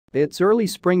It's early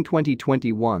spring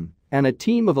 2021, and a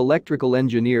team of electrical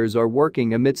engineers are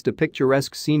working amidst a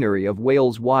picturesque scenery of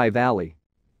Wales Wye Valley.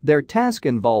 Their task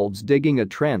involves digging a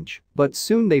trench, but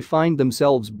soon they find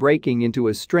themselves breaking into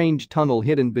a strange tunnel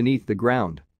hidden beneath the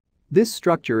ground. This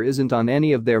structure isn't on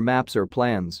any of their maps or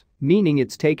plans, meaning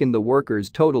it's taken the workers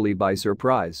totally by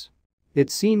surprise. It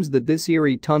seems that this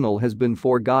eerie tunnel has been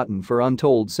forgotten for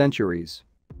untold centuries.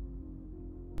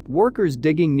 Workers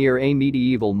digging near a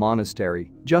medieval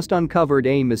monastery just uncovered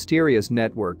a mysterious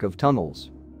network of tunnels.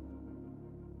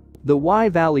 The Wye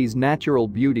Valley's natural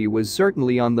beauty was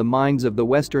certainly on the minds of the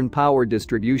Western Power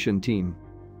Distribution team.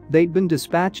 They'd been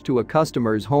dispatched to a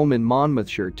customer's home in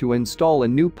Monmouthshire to install a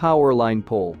new power line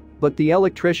pole, but the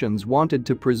electricians wanted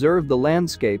to preserve the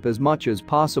landscape as much as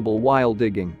possible while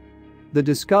digging. The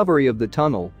discovery of the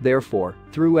tunnel, therefore,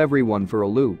 threw everyone for a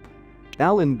loop.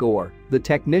 Alan Gore, the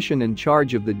technician in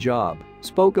charge of the job,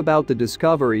 spoke about the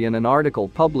discovery in an article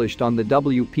published on the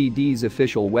WPD's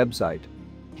official website.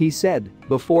 He said,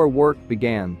 "Before work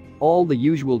began, all the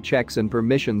usual checks and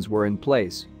permissions were in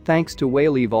place, thanks to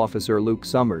Wayleave officer Luke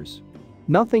Summers.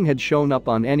 Nothing had shown up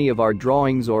on any of our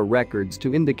drawings or records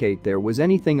to indicate there was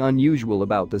anything unusual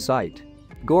about the site."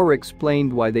 Gore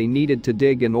explained why they needed to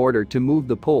dig in order to move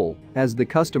the pole, as the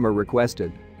customer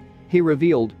requested. He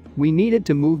revealed, "We needed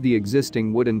to move the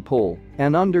existing wooden pole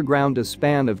and underground a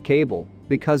span of cable,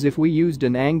 because if we used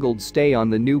an angled stay on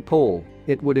the new pole,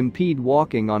 it would impede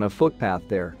walking on a footpath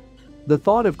there." The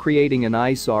thought of creating an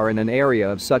eyesore in an area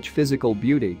of such physical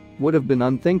beauty would have been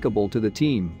unthinkable to the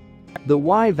team. The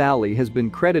Wye Valley has been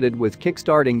credited with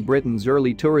kickstarting Britain's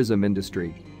early tourism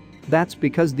industry. That's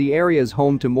because the area is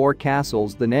home to more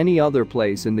castles than any other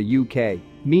place in the UK,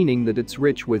 meaning that it's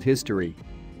rich with history.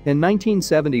 In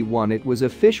 1971 it was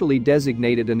officially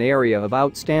designated an area of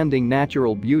outstanding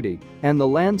natural beauty, and the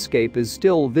landscape is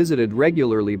still visited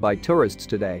regularly by tourists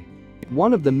today.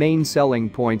 One of the main selling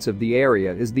points of the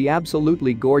area is the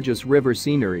absolutely gorgeous river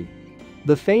scenery.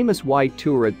 The famous White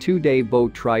Tour, a two-day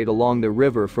boat ride along the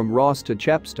river from Ross to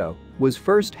Chepstow, was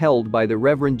first held by the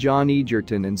Reverend John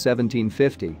Egerton in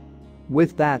 1750.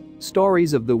 With that,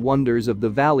 stories of the wonders of the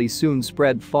valley soon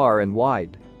spread far and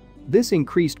wide. This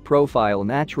increased profile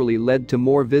naturally led to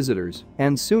more visitors,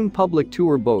 and soon public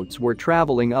tour boats were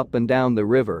traveling up and down the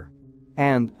river.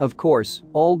 And, of course,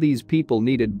 all these people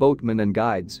needed boatmen and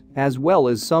guides, as well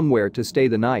as somewhere to stay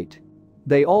the night.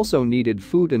 They also needed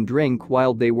food and drink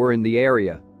while they were in the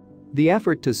area. The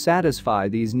effort to satisfy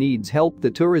these needs helped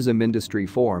the tourism industry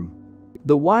form.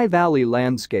 The Wye Valley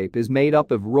landscape is made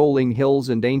up of rolling hills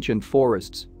and ancient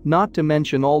forests, not to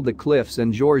mention all the cliffs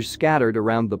and gorges scattered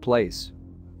around the place.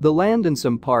 The land in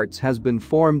some parts has been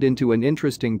formed into an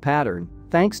interesting pattern,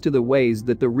 thanks to the ways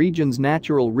that the region's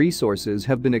natural resources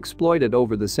have been exploited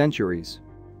over the centuries.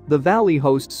 The valley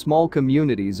hosts small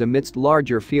communities amidst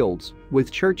larger fields,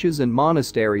 with churches and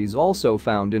monasteries also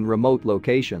found in remote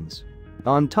locations.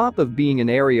 On top of being an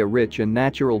area rich in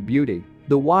natural beauty,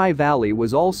 the Wye Valley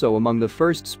was also among the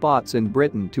first spots in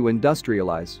Britain to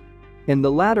industrialize. In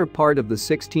the latter part of the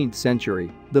 16th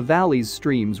century, the valley's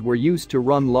streams were used to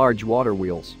run large water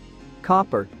wheels.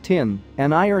 Copper, tin,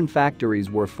 and iron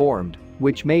factories were formed,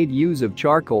 which made use of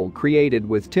charcoal created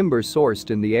with timber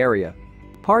sourced in the area.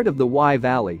 Part of the Wye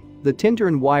Valley, the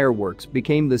Tintern Wire Works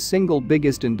became the single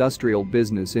biggest industrial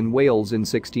business in Wales in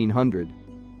 1600.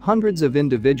 Hundreds of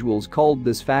individuals called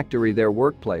this factory their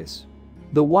workplace.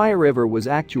 The Wye River was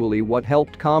actually what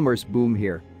helped commerce boom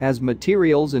here, as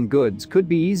materials and goods could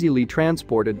be easily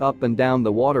transported up and down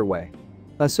the waterway.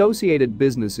 Associated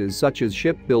businesses such as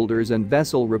shipbuilders and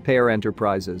vessel repair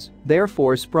enterprises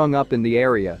therefore sprung up in the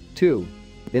area, too.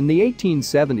 In the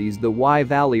 1870s, the Wye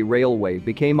Valley Railway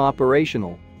became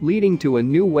operational, leading to a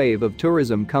new wave of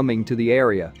tourism coming to the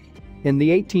area. In the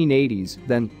 1880s,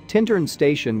 then, Tintern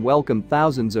Station welcomed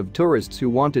thousands of tourists who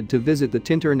wanted to visit the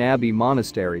Tintern Abbey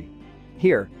Monastery.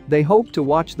 Here, they hoped to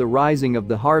watch the rising of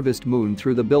the harvest moon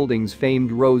through the building's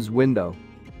famed rose window.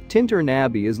 Tintern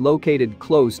Abbey is located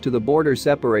close to the border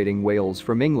separating Wales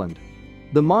from England.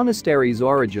 The monastery's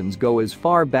origins go as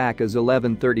far back as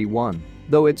 1131,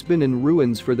 though it's been in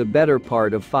ruins for the better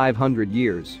part of 500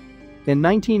 years. In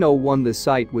 1901, the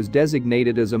site was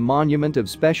designated as a monument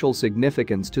of special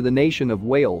significance to the nation of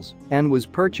Wales and was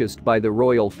purchased by the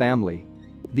royal family.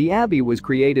 The abbey was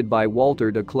created by Walter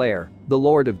de Clare, the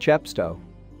Lord of Chepstow.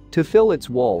 To fill its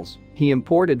walls, he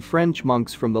imported French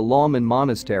monks from the Lawman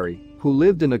Monastery, who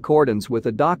lived in accordance with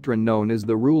a doctrine known as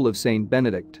the Rule of Saint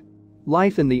Benedict.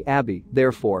 Life in the abbey,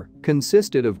 therefore,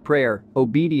 consisted of prayer,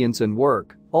 obedience and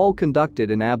work, all conducted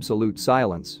in absolute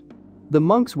silence. The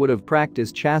monks would have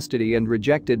practiced chastity and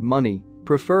rejected money,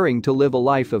 preferring to live a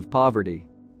life of poverty.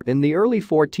 In the early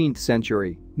 14th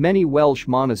century, many Welsh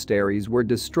monasteries were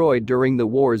destroyed during the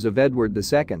wars of Edward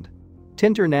II.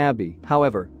 Tintern Abbey,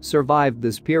 however, survived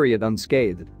this period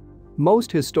unscathed.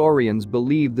 Most historians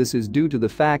believe this is due to the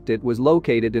fact it was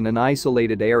located in an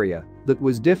isolated area that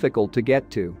was difficult to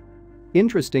get to.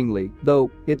 Interestingly,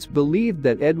 though, it's believed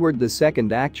that Edward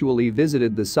II actually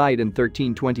visited the site in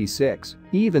 1326,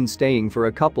 even staying for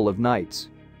a couple of nights.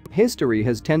 History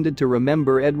has tended to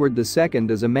remember Edward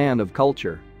II as a man of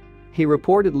culture. He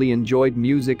reportedly enjoyed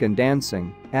music and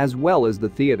dancing, as well as the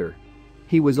theater.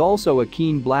 He was also a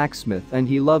keen blacksmith and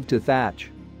he loved to thatch.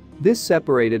 This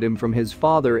separated him from his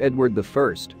father Edward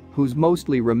I, who's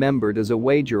mostly remembered as a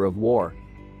wager of war.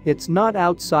 It's not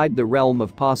outside the realm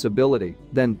of possibility,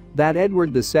 then, that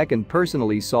Edward II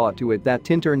personally saw to it that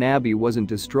Tintern Abbey wasn't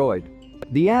destroyed.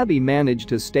 The abbey managed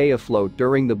to stay afloat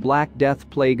during the Black Death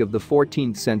plague of the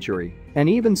 14th century and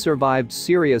even survived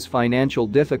serious financial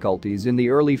difficulties in the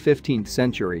early 15th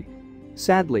century.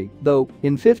 Sadly, though,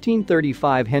 in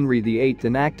 1535 Henry VIII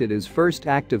enacted his first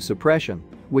act of suppression,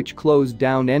 which closed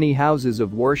down any houses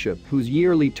of worship whose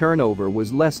yearly turnover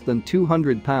was less than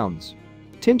 £200.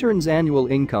 Tintern's annual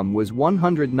income was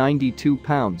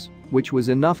 £192, which was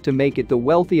enough to make it the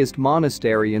wealthiest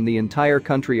monastery in the entire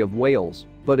country of Wales,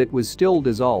 but it was still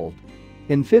dissolved.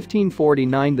 In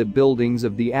 1549 the buildings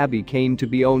of the abbey came to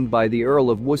be owned by the Earl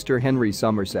of Worcester Henry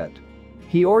Somerset.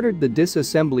 He ordered the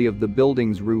disassembly of the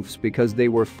building's roofs because they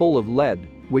were full of lead,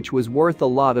 which was worth a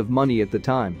lot of money at the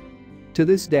time. To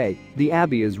this day, the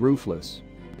abbey is roofless.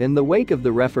 In the wake of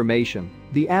the Reformation,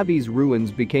 the abbey's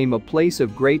ruins became a place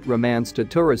of great romance to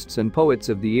tourists and poets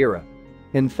of the era.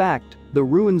 In fact, the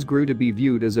ruins grew to be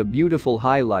viewed as a beautiful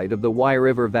highlight of the Wye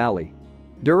River Valley.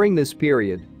 During this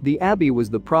period, the abbey was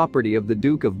the property of the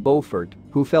Duke of Beaufort,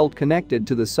 who felt connected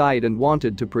to the site and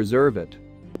wanted to preserve it.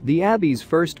 The abbey's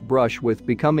first brush with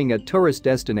becoming a tourist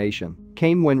destination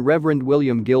came when Reverend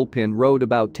William Gilpin wrote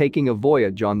about taking a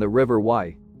voyage on the River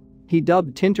Wye. He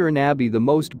dubbed Tintern Abbey the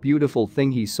most beautiful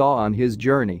thing he saw on his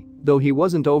journey, though he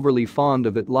wasn't overly fond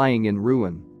of it lying in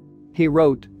ruin. He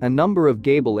wrote, "A number of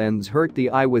gable ends hurt the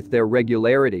eye with their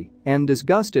regularity and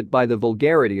disgust it by the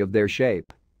vulgarity of their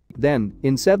shape." Then,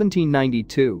 in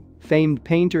 1792, famed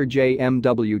painter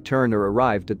J.M.W. Turner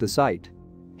arrived at the site.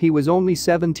 He was only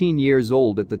 17 years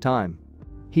old at the time.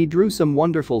 He drew some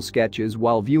wonderful sketches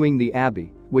while viewing the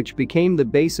abbey, which became the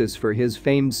basis for his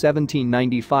famed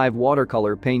 1795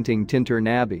 watercolor painting Tintern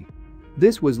Abbey.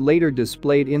 This was later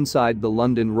displayed inside the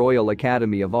London Royal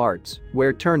Academy of Arts,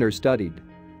 where Turner studied.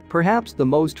 Perhaps the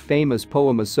most famous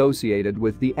poem associated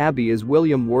with the abbey is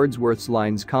William Wordsworth's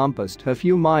lines "Compassed a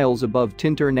few miles above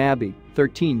Tintern Abbey,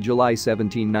 13 July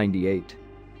 1798.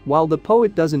 While the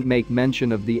poet doesn't make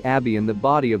mention of the abbey in the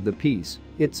body of the piece,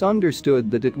 it's understood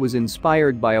that it was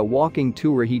inspired by a walking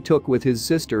tour he took with his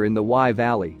sister in the Wye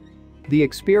Valley. The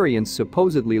experience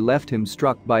supposedly left him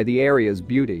struck by the area's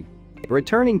beauty.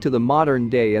 Returning to the modern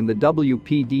day and the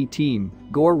WPD team,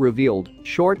 Gore revealed,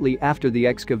 shortly after the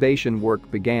excavation work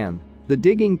began, the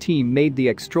digging team made the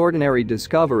extraordinary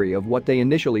discovery of what they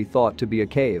initially thought to be a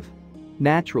cave.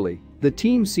 Naturally, the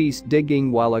team ceased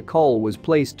digging while a call was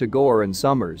placed to Gore and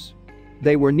Summers.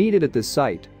 They were needed at the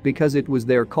site because it was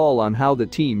their call on how the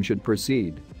team should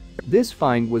proceed. This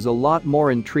find was a lot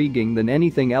more intriguing than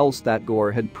anything else that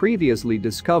Gore had previously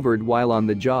discovered while on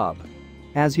the job.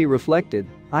 As he reflected,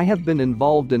 "I have been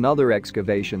involved in other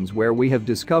excavations where we have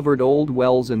discovered old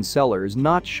wells and cellars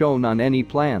not shown on any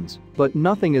plans, but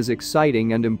nothing as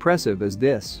exciting and impressive as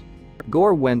this."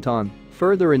 Gore went on,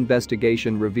 "Further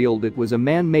investigation revealed it was a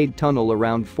man-made tunnel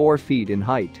around 4 feet in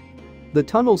height. The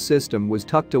tunnel system was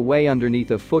tucked away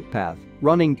underneath a footpath,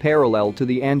 running parallel to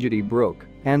the Angety Brook,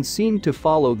 and seemed to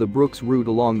follow the brook's route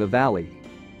along the valley.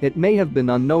 It may have been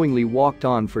unknowingly walked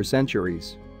on for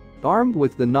centuries." Armed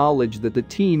with the knowledge that the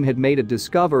team had made a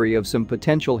discovery of some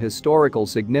potential historical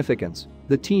significance,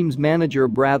 the team's manager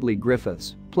Bradley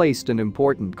Griffiths placed an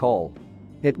important call.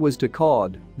 It was to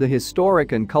CAUD, the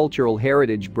Historic and Cultural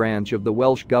Heritage branch of the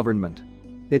Welsh government.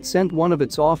 It sent one of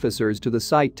its officers to the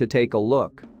site to take a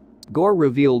look. Gore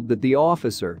revealed that the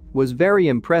officer was very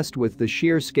impressed with the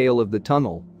sheer scale of the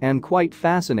tunnel and quite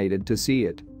fascinated to see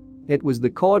it. It was the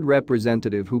CAUD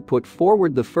representative who put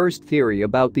forward the first theory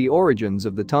about the origins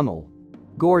of the tunnel.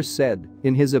 Gore said,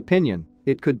 in his opinion,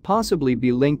 it could possibly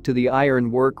be linked to the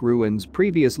ironwork ruins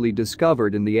previously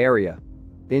discovered in the area.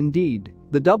 Indeed,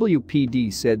 the WPD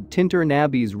said Tintern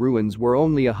Abbey's ruins were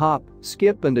only a hop,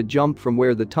 skip and a jump from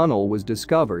where the tunnel was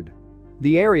discovered.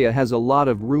 The area has a lot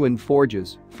of ruined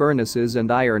forges, furnaces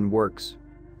and ironworks.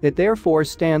 It therefore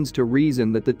stands to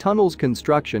reason that the tunnel's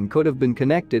construction could have been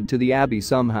connected to the abbey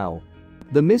somehow.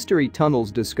 The mystery tunnel's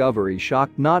discovery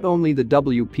shocked not only the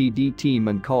WPD team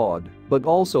and COD, but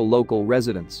also local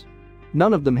residents.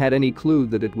 None of them had any clue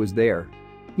that it was there.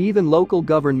 Even local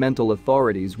governmental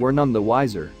authorities were none the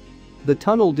wiser. The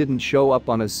tunnel didn't show up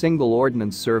on a single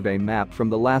ordnance survey map from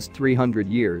the last 300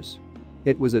 years.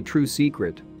 It was a true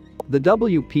secret. The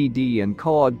WPD and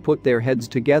COD put their heads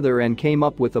together and came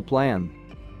up with a plan.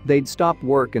 They'd stop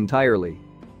work entirely.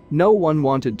 No one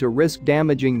wanted to risk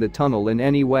damaging the tunnel in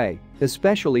any way,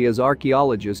 especially as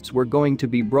archaeologists were going to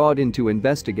be brought in to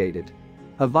investigate it.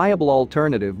 A viable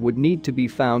alternative would need to be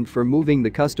found for moving the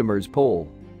customer's pole.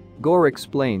 Gore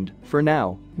explained, "For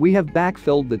now, we have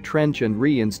backfilled the trench and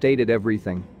reinstated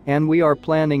everything, and we are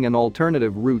planning an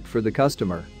alternative route for the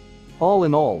customer." All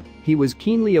in all, he was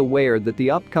keenly aware that the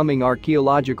upcoming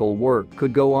archaeological work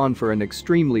could go on for an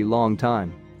extremely long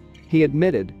time. He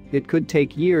admitted it could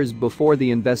take years before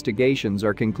the investigations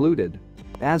are concluded.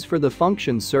 As for the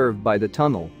function served by the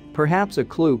tunnel, perhaps a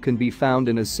clue can be found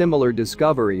in a similar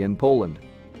discovery in Poland.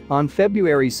 On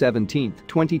February 17,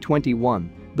 2021,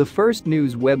 the first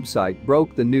news website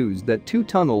broke the news that 2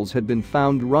 tunnels had been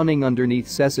found running underneath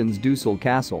Sessen's Dussel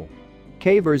Castle.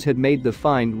 Cavers had made the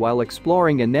find while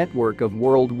exploring a network of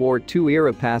World War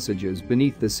II-era passages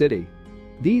beneath the city.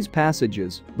 These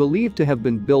passages, believed to have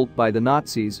been built by the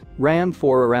Nazis, ran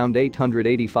for around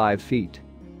 885 feet.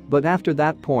 But after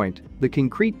that point, the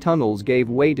concrete tunnels gave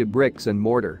way to bricks and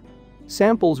mortar.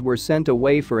 Samples were sent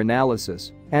away for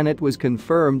analysis, and it was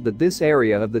confirmed that this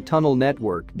area of the tunnel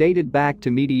network dated back to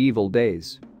medieval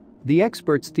days. The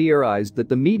experts theorized that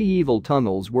the medieval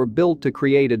tunnels were built to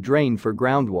create a drain for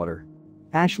groundwater.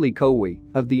 Ashley Cowie,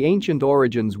 of the Ancient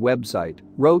Origins website,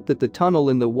 wrote that the tunnel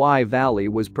in the Wye Valley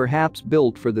was perhaps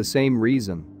built for the same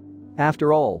reason.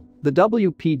 After all, the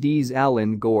WPD's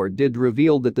Alan Gore did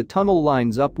reveal that the tunnel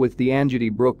lines up with the Angety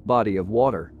Brook body of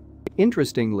water.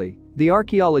 Interestingly, the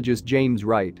archaeologist James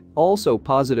Wright also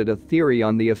posited a theory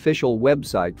on the official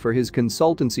website for his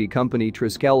consultancy company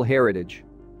Treskel Heritage.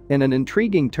 In an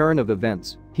intriguing turn of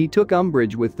events, he took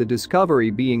umbrage with the discovery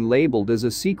being labeled as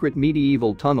a secret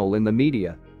medieval tunnel in the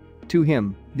media. To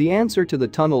him, the answer to the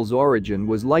tunnel's origin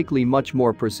was likely much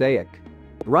more prosaic.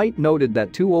 Wright noted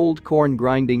that 2 old corn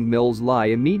grinding mills lie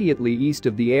immediately east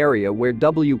of the area where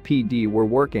WPD were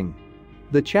working.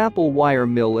 The Chapel Wire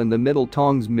Mill and the Middle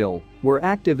Tongs Mill were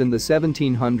active in the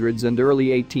 1700s and early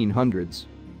 1800s.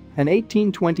 An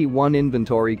 1821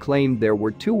 inventory claimed there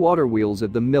were 2 water wheels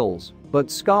at the mills, but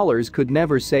scholars could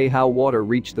never say how water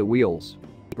reached the wheels.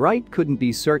 Wright couldn't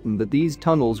be certain that these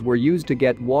tunnels were used to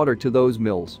get water to those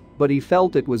mills, but he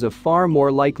felt it was a far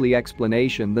more likely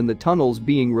explanation than the tunnels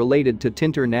being related to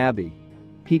Tintern Abbey.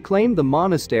 He claimed the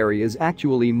monastery is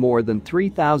actually more than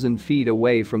 3,000 feet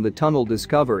away from the tunnel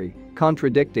discovery,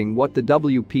 contradicting what the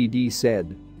WPD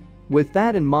said. With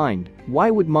that in mind,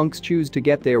 why would monks choose to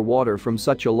get their water from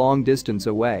such a long distance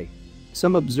away?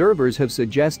 Some observers have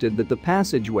suggested that the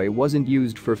passageway wasn't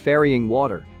used for ferrying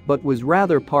water, but was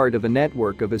rather part of a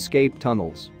network of escape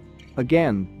tunnels.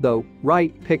 Again, though,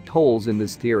 Wright picked holes in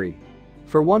this theory.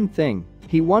 For one thing,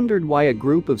 he wondered why a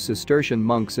group of Cistercian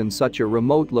monks in such a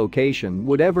remote location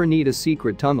would ever need a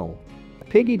secret tunnel.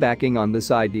 Piggybacking on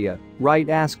this idea, Wright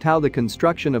asked how the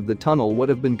construction of the tunnel would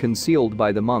have been concealed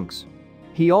by the monks.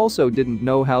 He also didn't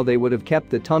know how they would have kept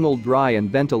the tunnel dry and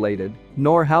ventilated,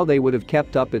 nor how they would have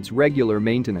kept up its regular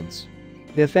maintenance.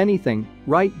 If anything,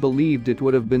 Wright believed it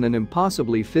would have been an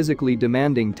impossibly physically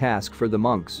demanding task for the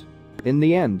monks. In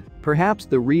the end, perhaps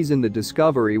the reason the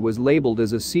discovery was labeled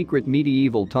as a secret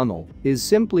medieval tunnel is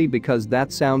simply because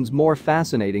that sounds more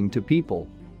fascinating to people.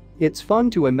 It's fun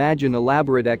to imagine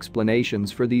elaborate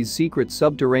explanations for these secret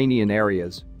subterranean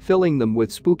areas, filling them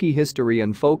with spooky history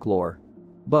and folklore.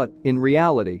 But, in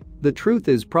reality, the truth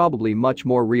is probably much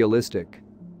more realistic.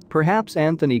 Perhaps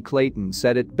Anthony Clayton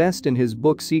said it best in his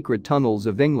book Secret Tunnels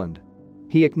of England.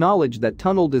 He acknowledged that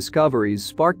tunnel discoveries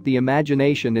sparked the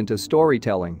imagination into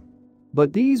storytelling.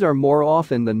 But these are more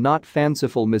often than not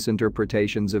fanciful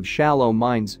misinterpretations of shallow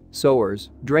mines, sewers,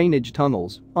 drainage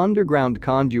tunnels, underground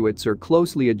conduits or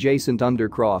closely adjacent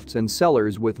undercrofts and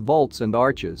cellars with vaults and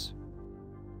arches.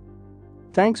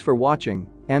 Thanks for watching,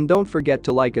 and don't forget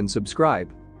to like and subscribe.